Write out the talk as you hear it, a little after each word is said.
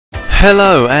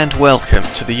Hello and welcome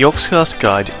to the Yogscast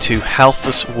guide to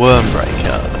Halfus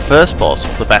Wyrmbreaker, the first boss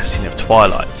of the Bastion of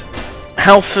Twilight.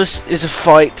 Halfus is a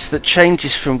fight that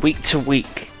changes from week to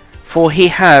week, for he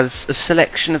has a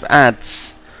selection of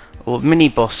adds or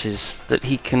mini-bosses that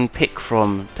he can pick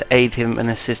from to aid him and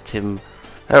assist him.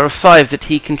 There are 5 that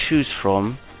he can choose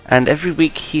from, and every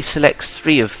week he selects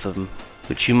 3 of them,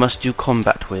 which you must do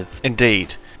combat with.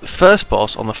 Indeed. The first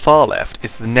boss on the far left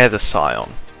is the Nether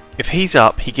Scion. If he's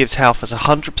up, he gives Halfus a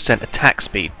 100% attack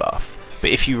speed buff,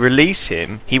 but if you release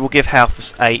him, he will give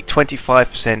Halfus a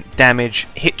 25% damage,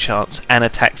 hit chance and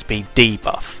attack speed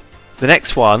debuff. The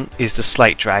next one is the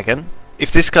Slate Dragon.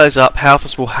 If this goes up,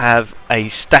 Halfus will have a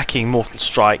stacking Mortal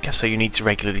Strike, so you need to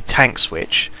regularly tank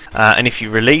switch, and if you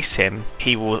release him,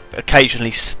 he will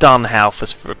occasionally stun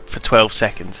Halfus for 12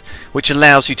 seconds, which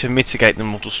allows you to mitigate the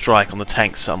Mortal Strike on the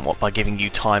tank somewhat by giving you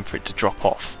time for it to drop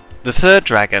off. The third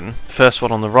dragon, the first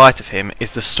one on the right of him,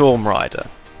 is the Storm Rider.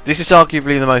 This is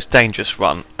arguably the most dangerous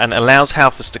one, and allows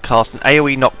Halfus to cast an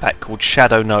AoE knockback called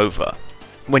Shadow Nova.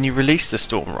 When you release the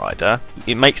Storm Rider,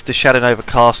 it makes the Shadow Nova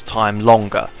cast time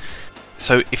longer.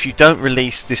 So if you don't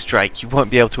release this Drake, you won't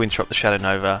be able to interrupt the Shadow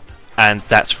Nova, and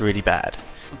that's really bad.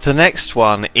 The next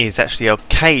one is actually a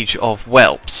Cage of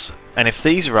Whelps, and if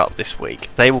these are up this week,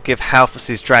 they will give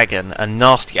Halfus's dragon a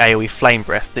nasty AoE Flame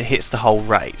Breath that hits the whole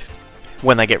raid.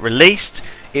 When they get released,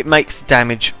 it makes the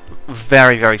damage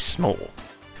very, very small.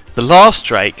 The last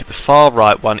Drake, the far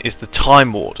right one, is the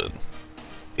Time Warden.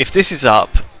 If this is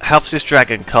up, Halfus's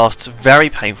dragon casts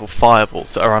very painful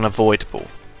fireballs that are unavoidable.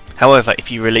 However, if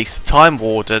you release the Time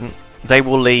Warden, they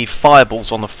will leave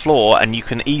fireballs on the floor and you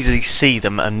can easily see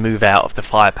them and move out of the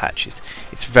fire patches.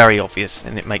 It's very obvious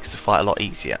and it makes the fight a lot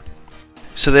easier.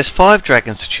 So there's 5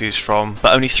 dragons to choose from,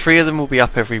 but only 3 of them will be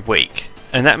up every week.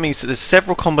 And that means that there's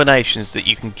several combinations that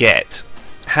you can get.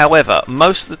 However,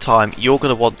 most of the time you're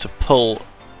going to want to pull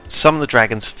some of the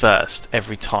dragons first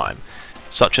every time,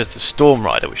 such as the Storm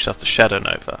Rider, which does the Shadow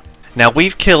Nova. Now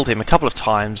we've killed him a couple of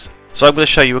times, so I'm going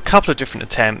to show you a couple of different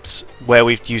attempts where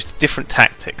we've used different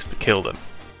tactics to kill them.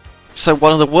 So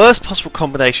one of the worst possible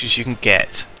combinations you can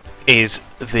get is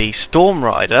the Storm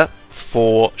Rider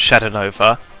for Shadow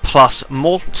Nova plus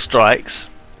Mortal Strikes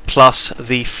plus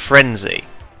the Frenzy.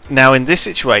 Now in this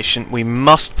situation we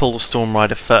must pull the Storm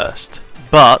Rider first,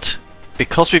 but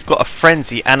because we've got a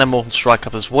Frenzy and a Mortal Strike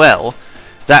up as well,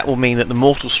 that will mean that the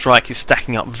Mortal Strike is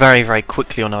stacking up very, very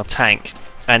quickly on our tank,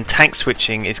 and tank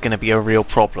switching is going to be a real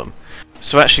problem.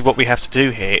 So actually what we have to do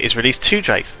here is release 2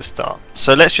 Drakes at the start.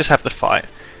 So let's just have the fight.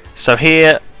 So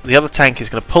here the other tank is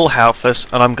going to pull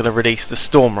Halfus and I'm going to release the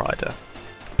Storm Rider.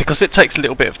 Because it takes a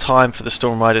little bit of time for the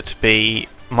Storm Rider to be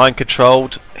mind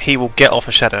controlled, he will get off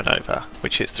a Shadow Nova,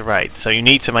 which hits the raid. So you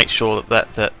need to make sure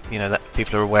that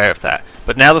people are aware of that.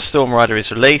 But now the Storm Rider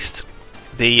is released,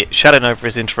 the Shadow Nova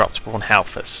is interruptible on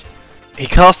Halfus. He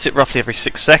casts it roughly every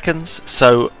 6 seconds,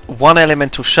 so one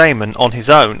Elemental Shaman on his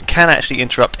own can actually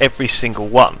interrupt every single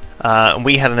one. And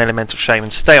we had an Elemental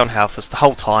Shaman stay on Halfus the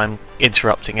whole time,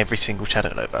 interrupting every single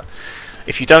Shadow Nova.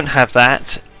 If you don't have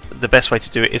that, the best way to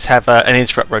do it is have an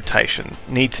interrupt rotation.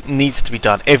 Needs to be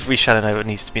done. Every Shadow Nova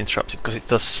needs to be interrupted because it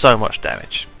does so much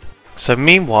damage. So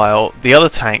meanwhile, the other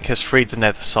tank has freed the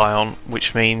Nether Scion,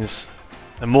 which means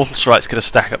the Mortal Strike's going to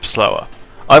stack up slower.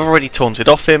 I've already taunted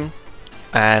off him,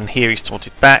 and here he's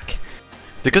taunted back.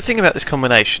 The good thing about this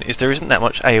combination is there isn't that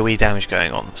much AoE damage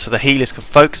going on, so the healers can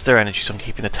focus their energies on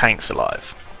keeping the tanks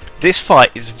alive. This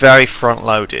fight is very front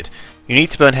loaded. You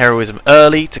need to burn heroism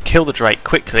early to kill the Drake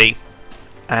quickly,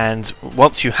 and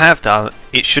once you have done,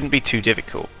 it shouldn't be too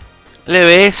difficult.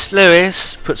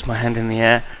 Lewis, puts my hand in the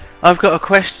air. I've got a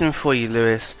question for you,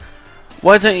 Lewis.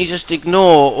 Why don't you just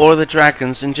ignore all the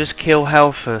dragons and just kill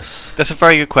Halfus? That's a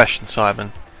very good question,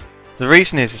 Simon. The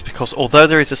reason is because although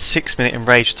there is a 6-minute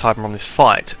enrage timer on this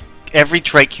fight, every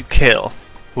Drake you kill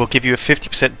will give you a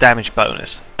 50% damage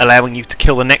bonus, allowing you to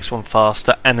kill the next one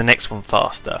faster and the next one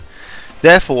faster.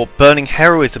 Therefore, burning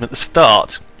heroism at the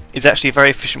start is actually a very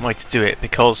efficient way to do it,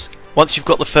 because once you've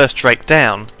got the first Drake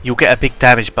down, you'll get a big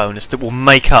damage bonus that will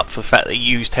make up for the fact that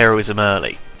you used heroism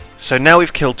early. So now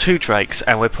we've killed 2 Drakes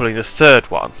and we're pulling the third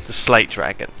one, the Slate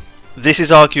Dragon. This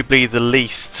is arguably the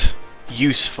least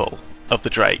useful of the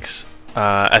Drakes,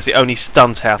 as it only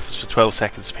stuns Halfus for 12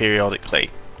 seconds periodically.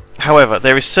 However,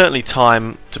 there is certainly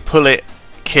time to pull it,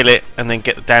 kill it, and then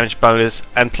get the damage bonus,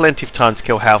 and plenty of time to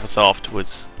kill Halfus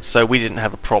afterwards, so we didn't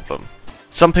have a problem.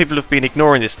 Some people have been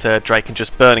ignoring this third Drake and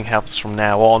just burning Halfus from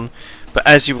now on, but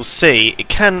as you will see,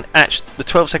 the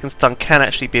 12 second stun can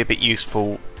actually be a bit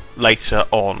useful later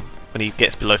on when he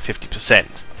gets below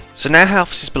 50%. So now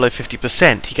Halfus is below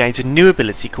 50%, he gains a new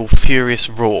ability called Furious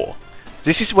Roar.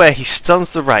 This is where he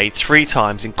stuns the raid 3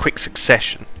 times in quick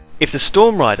succession. If the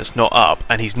Storm Rider's not up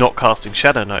and he's not casting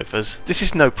Shadow Novas, this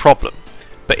is no problem.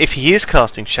 But if he is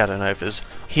casting Shadow Novas,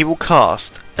 he will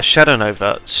cast a Shadow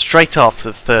Nova straight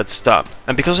after the 3rd stun,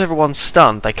 and because everyone's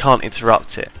stunned, they can't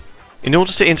interrupt it. In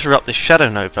order to interrupt this Shadow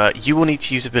Nova, you will need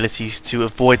to use abilities to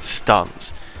avoid the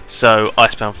stuns. So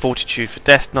Icebound Fortitude for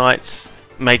Death Knights,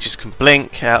 mages can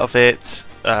blink out of it,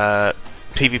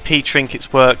 PvP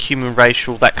trinkets work, human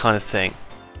racial, that kind of thing.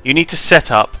 You need to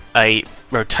set up a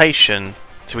rotation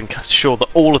to ensure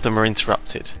that all of them are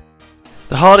interrupted.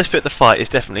 The hardest bit of the fight is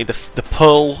definitely the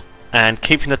pull and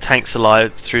keeping the tanks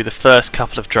alive through the first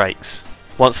couple of drakes.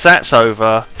 Once that's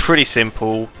over, pretty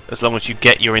simple as long as you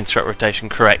get your interrupt rotation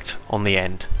correct on the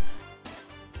end.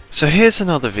 So here's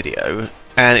another video,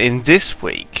 and in this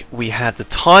week we had the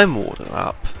Time Warden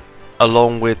up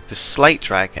along with the Slate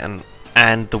Dragon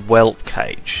and the Whelp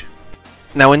Cage.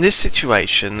 Now in this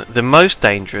situation the most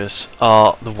dangerous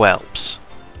are the Whelps.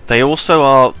 They also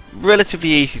are relatively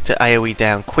easy to AoE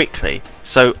down quickly,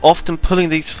 so often pulling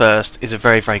these first is a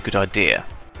very good idea.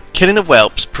 Killing the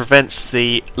Whelps prevents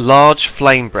the large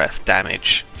flame breath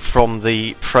damage from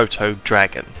the Proto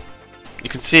Dragon. You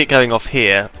can see it going off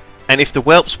here, and if the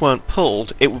Whelps weren't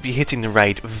pulled it would be hitting the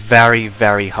raid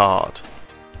very hard.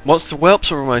 Once the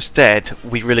Whelps are almost dead,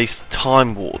 we release the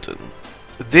Time Warden.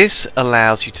 This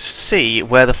allows you to see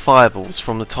where the fireballs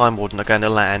from the Time Warden are going to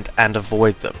land and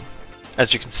avoid them.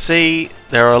 As you can see,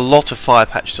 there are a lot of fire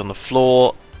patches on the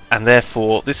floor, and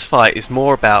therefore this fight is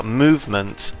more about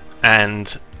movement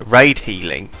and raid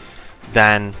healing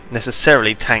than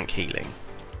necessarily tank healing.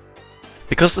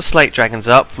 Because the Slate Dragon's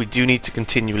up, we do need to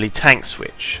continually tank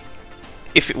switch.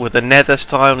 If it were the Nether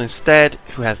Scion instead,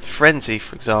 who has the Frenzy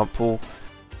for example,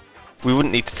 we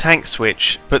wouldn't need to tank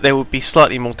switch, but there would be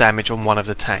slightly more damage on one of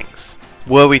the tanks.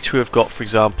 Were we to have got, for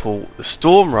example, the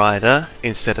Storm Rider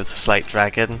instead of the Slate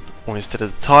Dragon, or instead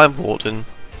of the Time Warden,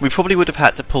 we probably would have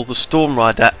had to pull the Storm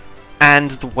Rider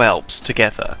and the Whelps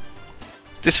together.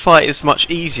 This fight is much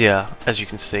easier, as you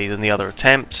can see, than the other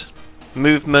attempt.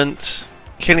 Movement,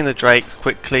 killing the Drakes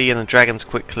quickly and the Dragons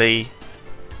quickly,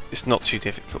 it's not too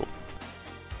difficult.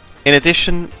 In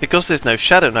addition, because there's no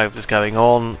Shadow Novas going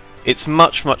on, it's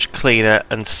much cleaner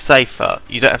and safer.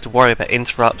 You don't have to worry about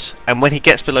interrupts, and when he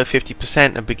gets below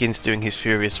 50% and begins doing his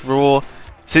Furious Roar,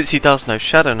 since he does no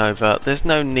Shadow Nova, there's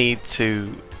no need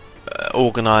to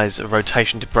organise a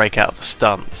rotation to break out of the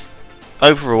stuns.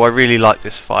 Overall, I really like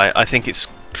this fight. I think it's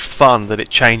fun that it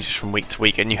changes from week to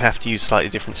week and you have to use slightly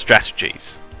different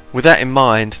strategies. With that in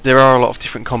mind, there are a lot of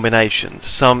different combinations,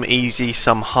 some easy,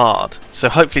 some hard. So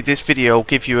hopefully this video will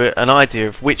give you an idea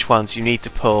of which ones you need to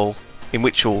pull in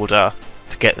which order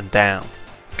to get them down.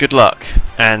 Good luck,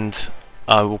 and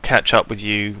I will catch up with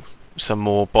you some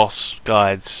more boss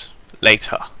guides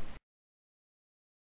later.